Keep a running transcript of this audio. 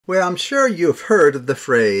Well, I'm sure you've heard of the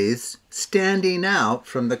phrase standing out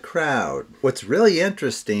from the crowd. What's really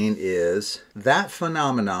interesting is that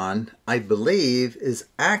phenomenon, I believe, is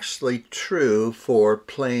actually true for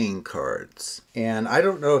playing cards. And I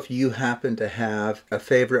don't know if you happen to have a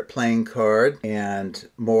favorite playing card, and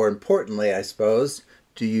more importantly, I suppose,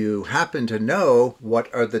 do you happen to know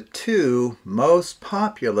what are the two most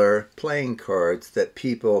popular playing cards that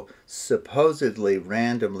people supposedly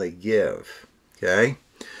randomly give? Okay?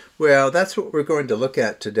 Well, that's what we're going to look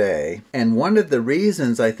at today. And one of the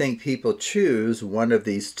reasons I think people choose one of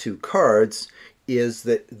these two cards is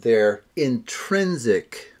that their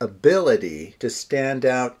intrinsic ability to stand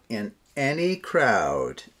out in any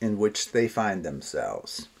crowd in which they find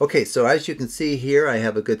themselves. Okay, so as you can see here, I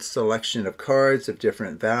have a good selection of cards of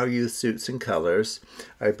different values, suits, and colors.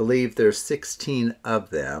 I believe there's 16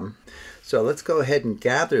 of them. So let's go ahead and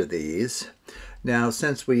gather these. Now,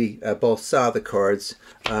 since we both saw the cards,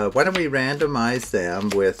 why don't we randomize them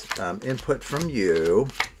with input from you?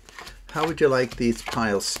 How would you like these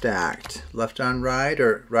piles stacked? Left on right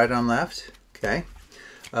or right on left? Okay.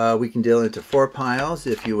 We can deal into 4 piles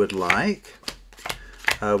if you would like.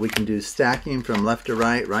 We can do stacking from left to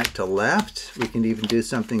right, right to left. We can even do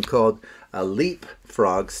something called a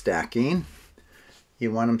leapfrog stacking.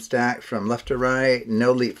 You want them stacked from left to right,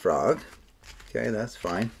 no leapfrog. Okay, that's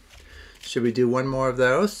fine. Should we do one more of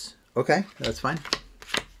those? Okay, that's fine.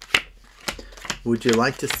 Would you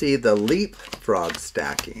like to see the leapfrog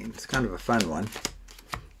stacking? It's kind of a fun one.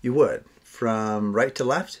 You would. From right to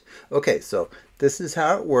left? Okay, so this is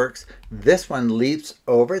how it works. This one leaps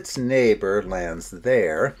over its neighbor, lands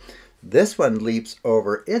there. This one leaps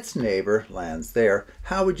over its neighbor, lands there.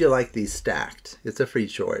 How would you like these stacked? It's a free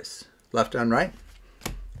choice. Left on right?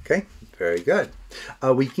 Okay, very good.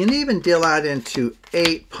 We can even deal out into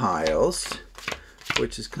 8 piles,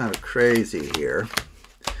 which is kind of crazy here.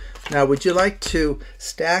 Now, would you like to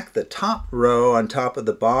stack the top row on top of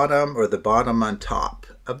the bottom or the bottom on top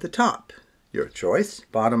of the top? Your choice.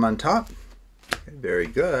 Bottom on top. Okay, very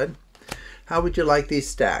good. How would you like these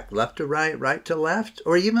stacked? Left to right, right to left,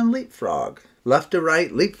 or even leapfrog? Left to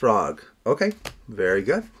right, leapfrog. Okay, very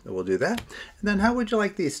good. We'll do that. And then how would you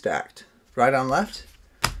like these stacked? Right on left?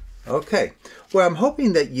 Okay, well, I'm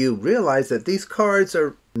hoping that you realize that these cards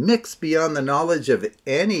are mixed beyond the knowledge of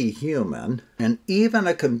any human, and even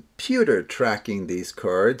a computer tracking these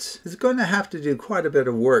cards is going to have to do quite a bit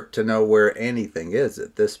of work to know where anything is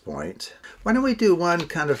at this point. Why don't we do one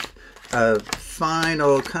kind of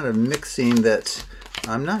final kind of mixing that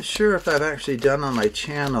I'm not sure if I've actually done on my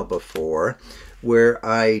channel before, where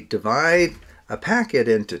I divide a packet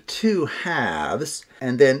into 2 halves,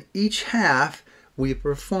 and then each half we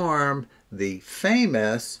perform the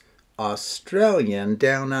famous Australian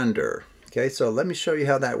down under. Okay, so let me show you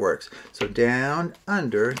how that works. So down,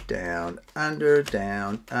 under, down, under,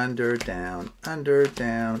 down, under, down, under,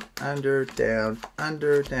 down, under, down,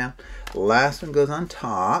 under, down. Last one goes on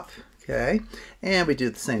top. Okay, and we do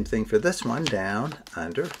the same thing for this one. Down,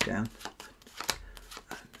 under, down,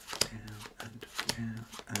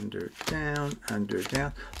 under, down, under,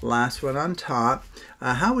 down. Last one on top.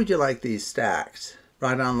 How would you like these stacked?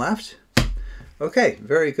 Right on left? Okay,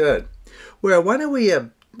 very good. Well, why don't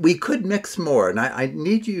we could mix more, and I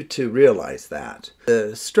need you to realize that.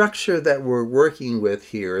 The structure that we're working with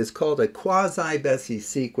here is called a quasi-bessey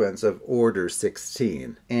sequence of order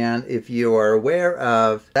 16. And if you are aware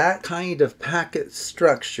of that kind of packet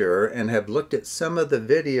structure and have looked at some of the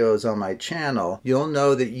videos on my channel, you'll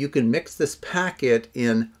know that you can mix this packet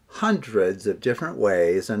in hundreds of different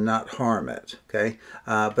ways and not harm it, okay?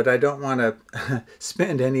 But I don't want to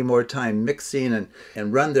spend any more time mixing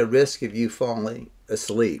and run the risk of you falling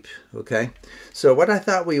asleep, okay? So what I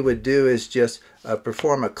thought we would do is just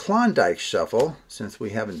perform a Klondike shuffle, since we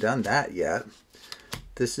haven't done that yet.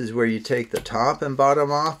 This is where you take the top and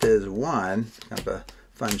bottom off as one, kind of a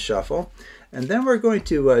fun shuffle. And then we're going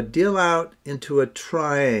to deal out into a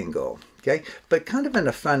triangle. Okay, but kind of in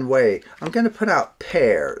a fun way. I'm going to put out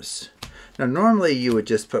pairs. Now, normally you would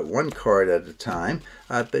just put 1 card at a time,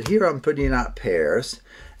 but here I'm putting out pairs,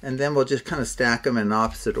 and then we'll just kind of stack them in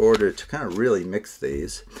opposite order to kind of really mix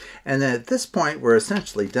these. And then at this point, we're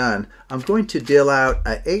essentially done. I'm going to deal out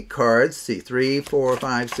 8 cards. See, 3, 4,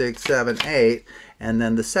 5, 6, 7, 8, and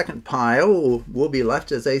then the second pile will be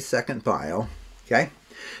left as a second pile. Okay.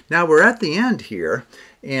 Now we're at the end here,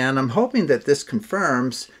 And I'm hoping that this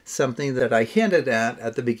confirms something that I hinted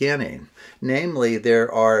at the beginning. Namely,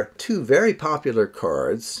 there are two very popular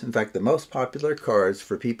cards, in fact the most popular cards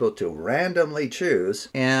for people to randomly choose,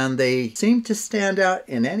 and they seem to stand out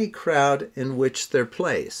in any crowd in which they're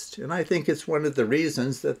placed. And I think it's one of the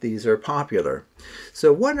reasons that these are popular.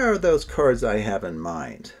 So what are those cards I have in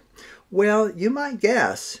mind? Well, you might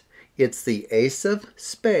guess it's the Ace of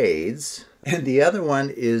Spades, and the other one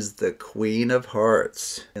is the Queen of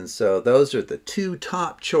Hearts. And so those are the two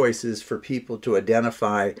top choices for people to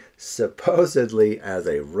identify supposedly as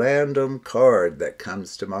a random card that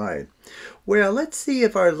comes to mind. Well, let's see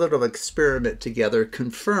if our little experiment together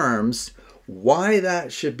confirms why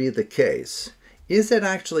that should be the case. Is it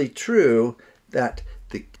actually true that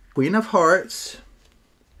the Queen of Hearts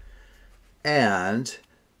and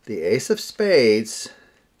the Ace of Spades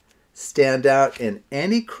stand out in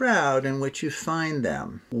any crowd in which you find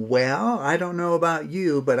them? Well, I don't know about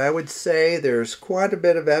you, but I would say there's quite a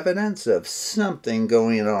bit of evidence of something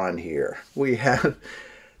going on here. We have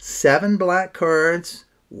 7 black cards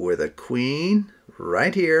with a queen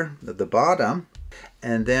right here at the bottom,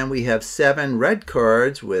 and then we have 7 red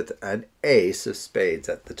cards with an Ace of Spades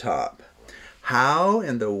at the top. How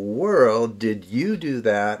in the world did you do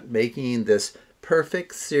that, making this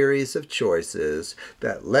perfect series of choices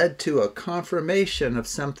that led to a confirmation of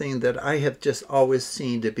something that I have just always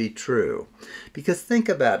seen to be true? Because think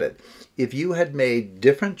about it, if you had made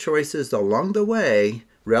different choices along the way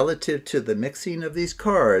relative to the mixing of these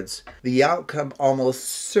cards, the outcome almost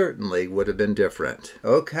certainly would have been different.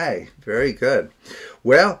 Okay, very good.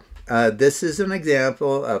 Well, this is an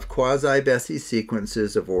example of quasi-Bessey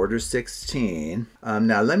sequences of order 16.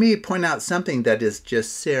 Now let me point out something that is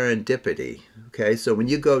just serendipity. Okay, so when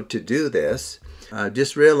you go to do this,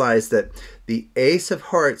 just realize that the Ace of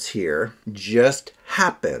Hearts here just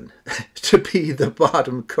happened to be the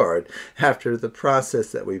bottom card after the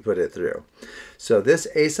process that we put it through. So this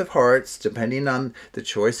Ace of Hearts, depending on the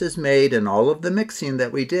choices made and all of the mixing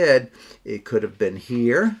that we did, it could have been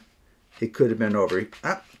here, it could have been over here,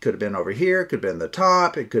 it could have been the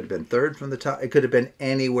top, it could have been third from the top, it could have been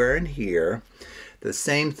anywhere in here. The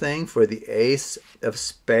same thing for the Ace of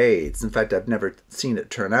Spades. In fact, I've never seen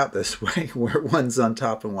it turn out this way, where one's on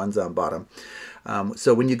top and one's on bottom.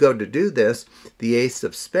 So when you go to do this, the Ace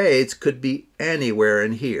of Spades could be anywhere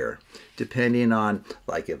in here, depending on,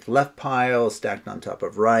 like, if left pile stacked on top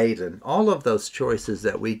of right, and all of those choices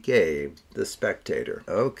that we gave the spectator.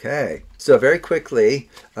 Okay, so very quickly,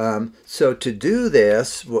 so to do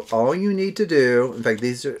this, all you need to do, in fact,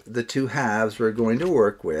 these are the two halves we're going to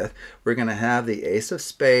work with. We're going to have the Ace of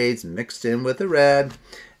Spades mixed in with the red,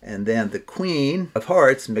 and then the Queen of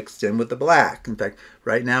Hearts mixed in with the black. In fact,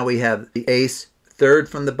 right now we have the Ace third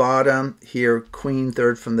from the bottom, here Queen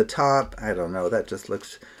third from the top. I don't know, that just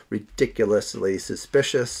looks ridiculously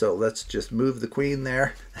suspicious, so let's just move the Queen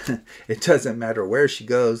there. It doesn't matter where she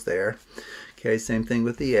goes there. Okay, same thing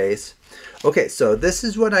with the Ace. Okay, so this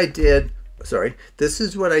is what I did, this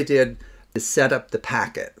is what I did to set up the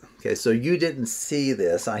packet. Okay, so you didn't see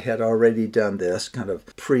this. I had already done this kind of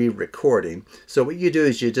pre-recording. So what you do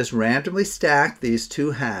is you just randomly stack these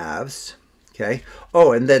two halves. Okay.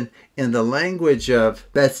 Oh, and then in the language of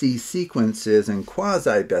Bessey sequences and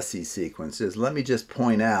quasi-Bessey sequences, let me just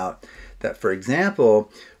point out that, for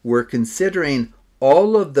example, we're considering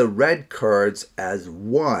all of the red cards as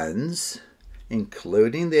ones,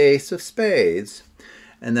 including the Ace of Spades,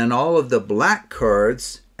 and then all of the black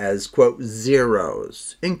cards as, quote,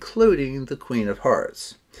 zeros, including the Queen of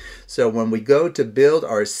Hearts. So when we go to build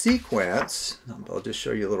our sequence, I'll just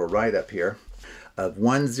show you a little write-up here, of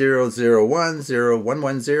 1001,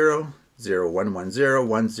 0110, 0110,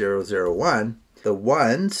 1001. The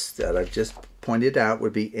ones that I've just pointed out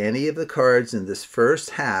would be any of the cards in this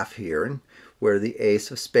first half here, where the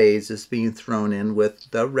Ace of Spades is being thrown in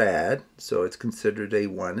with the red, so it's considered a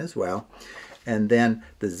 1 as well. And then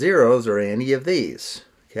the zeros are any of these,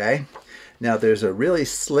 okay? Now there's a really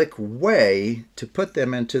slick way to put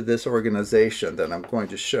them into this organization that I'm going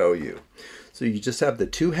to show you. So you just have the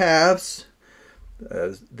two halves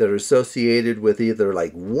that are associated with either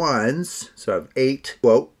like ones, so I have 8,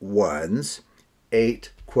 quote, ones,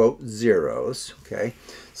 8, quote, zeros, okay?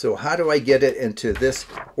 So how do I get it into this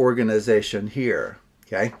organization here,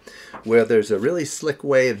 okay? Well, there's a really slick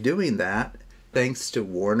way of doing that, thanks to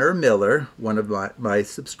Warner Miller, one of my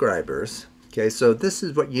subscribers. Okay, so this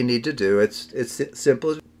is what you need to do. It's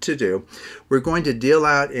simple to do. We're going to deal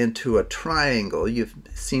out into a triangle. You've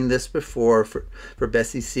seen this before for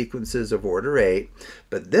Bessey sequences of order 8,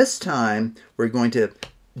 but this time we're going to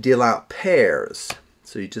deal out pairs.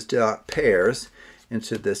 So you just deal out pairs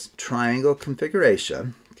into this triangle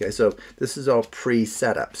configuration. Okay, so this is all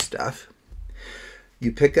pre-setup stuff.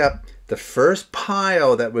 You pick up the first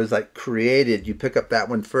pile that was like created, you pick up that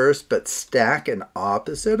one first, but stack in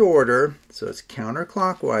opposite order. So it's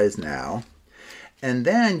counterclockwise now. And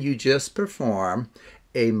then you just perform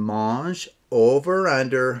a mange over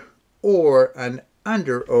under or an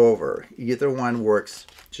under over. Either one works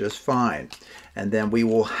just fine. And then we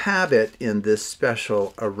will have it in this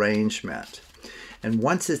special arrangement. And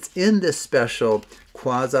once it's in this special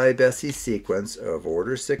quasi-Bessey sequence of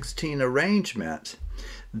order 16 arrangement,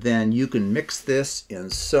 then you can mix this in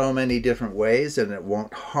so many different ways and it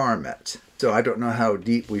won't harm it. So I don't know how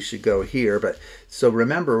deep we should go here, but so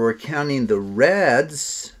remember we're counting the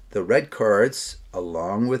reds, the red cards,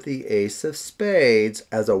 along with the ace of spades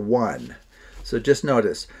as a 1. So just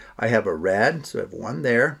notice, I have a red, so I have 1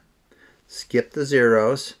 there. Skip the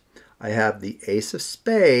zeros. I have the ace of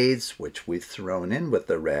spades, which we've thrown in with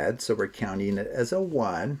the red, so we're counting it as a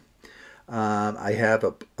 1. I have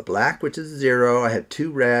a black, which is 0. I have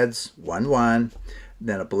 2 reds, 1, 1.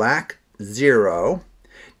 Then a black, 0.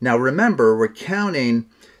 Now remember, we're counting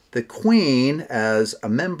the queen as a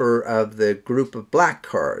member of the group of black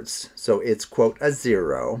cards. So it's, quote, a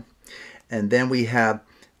 0. And then we have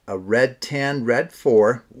a red 10, red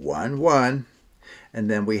 4, 1, 1. And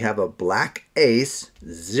then we have a black ace,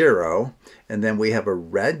 0. And then we have a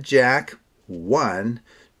red jack, 1.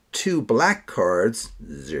 2 black cards,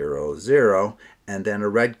 0, 0. And then a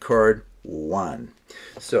red card, 1.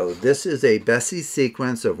 So this is a Bessey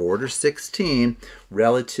sequence of order 16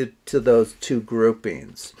 relative to those 2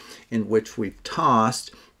 groupings, in which we've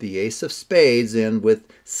tossed the ace of spades in with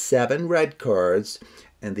 7 red cards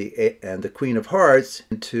and the queen of hearts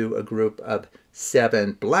into a group of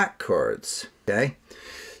 7 black cards. Okay,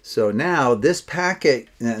 so now this packet,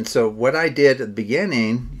 and so what I did at the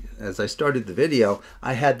beginning, as I started the video,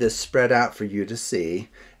 I had this spread out for you to see,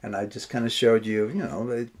 and I just kind of showed you, you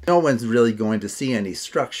know, no one's really going to see any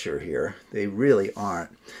structure here. They really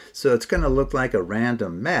aren't. So it's going to look like a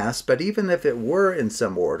random mess, but even if it were in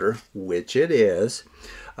some order, which it is,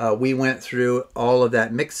 we went through all of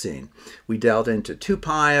that mixing. We dealt into 2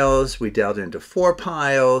 piles, we dealt into 4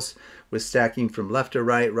 piles, with stacking from left to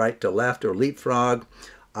right, right to left, or leapfrog.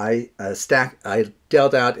 I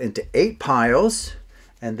dealt out into 8 piles,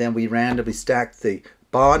 and then we randomly stacked the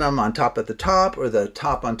bottom on top of the top, or the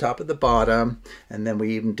top on top of the bottom, and then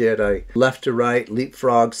we even did a left to right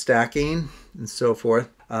leapfrog stacking, and so forth.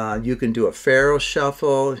 You can do a pharaoh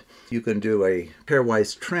shuffle, you can do a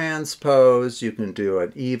pairwise transpose, you can do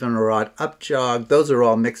an even or odd up jog. Those are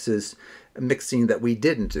all mixing that we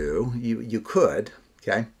didn't do. You could,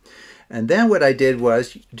 okay? And then what I did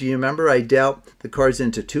was, do you remember I dealt the cards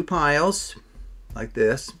into 2 piles, like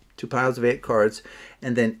this, 2 piles of 8 cards,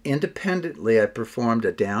 and then independently I performed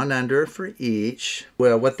a down under for each.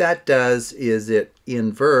 Well, what that does is it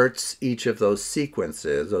inverts each of those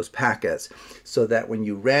sequences, those packets, so that when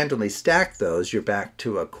you randomly stack those, you're back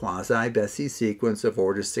to a quasi-Bessey sequence of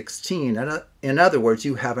order 16. And in other words,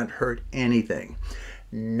 you haven't heard anything.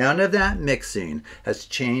 None of that mixing has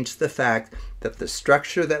changed the fact that the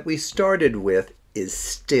structure that we started with is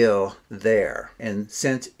still there. And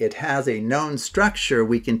since it has a known structure,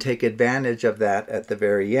 we can take advantage of that at the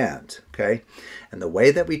very end, okay? And the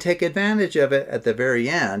way that we take advantage of it at the very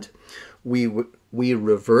end, we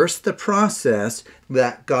reverse the process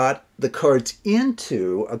that got the cards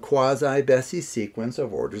into a quasi-Bessey sequence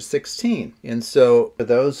of order 16. And so for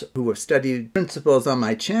those who have studied principles on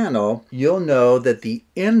my channel, you'll know that the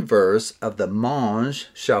inverse of the mange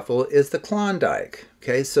shuffle is the Klondike.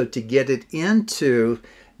 Okay, so to get it into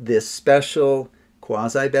this special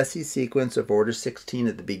quasi-Bessey sequence of order 16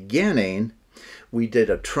 at the beginning, we did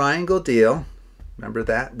a triangle deal, remember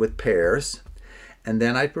that, with pairs, and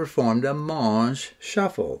then I performed a mange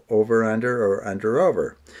shuffle, over, under, or under,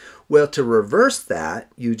 over. Well, to reverse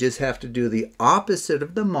that, you just have to do the opposite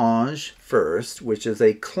of the mange first, which is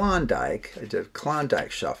a Klondike. I did a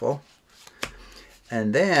Klondike shuffle.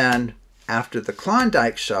 And then, after the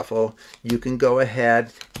Klondike shuffle, you can go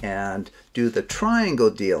ahead and do the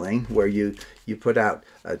triangle dealing, where you put out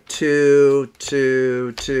a 2,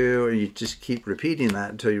 2, 2, and you just keep repeating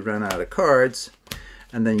that until you run out of cards.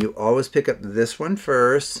 And then you always pick up this one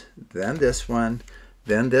first, then this one,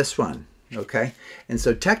 then this one, okay? And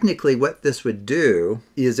so technically what this would do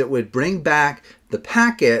is it would bring back the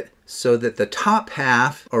packet so that the top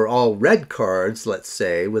half are all red cards, let's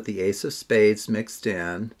say, with the ace of spades mixed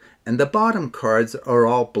in, and the bottom cards are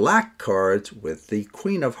all black cards with the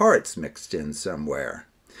queen of hearts mixed in somewhere.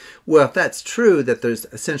 Well, if that's true, that there's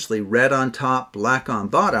essentially red on top, black on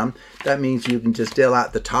bottom, that means you can just deal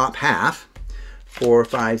out the top half, 4,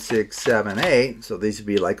 5, 6, 7, 8. So these would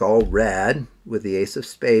be like all red with the ace of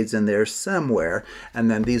spades in there somewhere.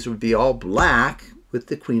 And then these would be all black with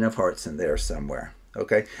the queen of hearts in there somewhere.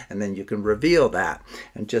 Okay, and then you can reveal that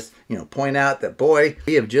and just, point out that, boy,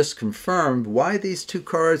 we have just confirmed why these two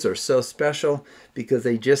cards are so special, because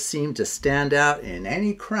they just seem to stand out in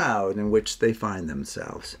any crowd in which they find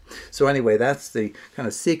themselves. So anyway, that's the kind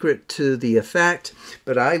of secret to the effect,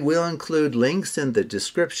 but I will include links in the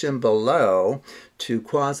description below to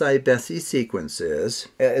quasi-Bessey sequences,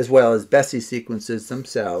 as well as Bessey sequences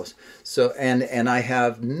themselves. So, and I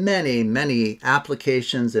have many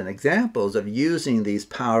applications and examples of using these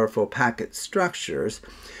powerful packet structures,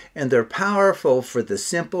 and they're powerful for the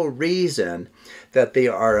simple reason that they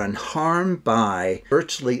are unharmed by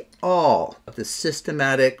virtually all of the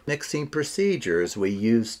systematic mixing procedures we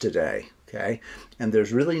use today. Okay, and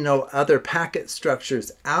there's really no other packet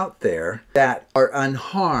structures out there that are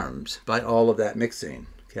unharmed by all of that mixing.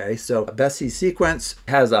 Okay, so a Bessey sequence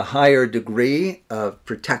has a higher degree of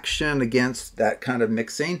protection against that kind of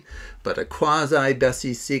mixing, but a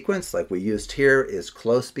quasi-Bessey sequence like we used here is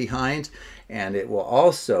close behind, and it will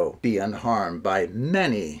also be unharmed by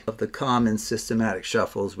many of the common systematic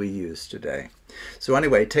shuffles we use today. So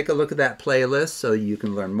anyway, take a look at that playlist so you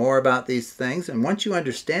can learn more about these things, and once you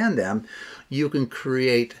understand them, you can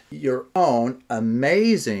create your own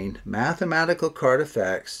amazing mathematical card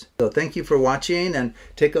effects. So thank you for watching, and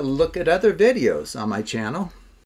take a look at other videos on my channel.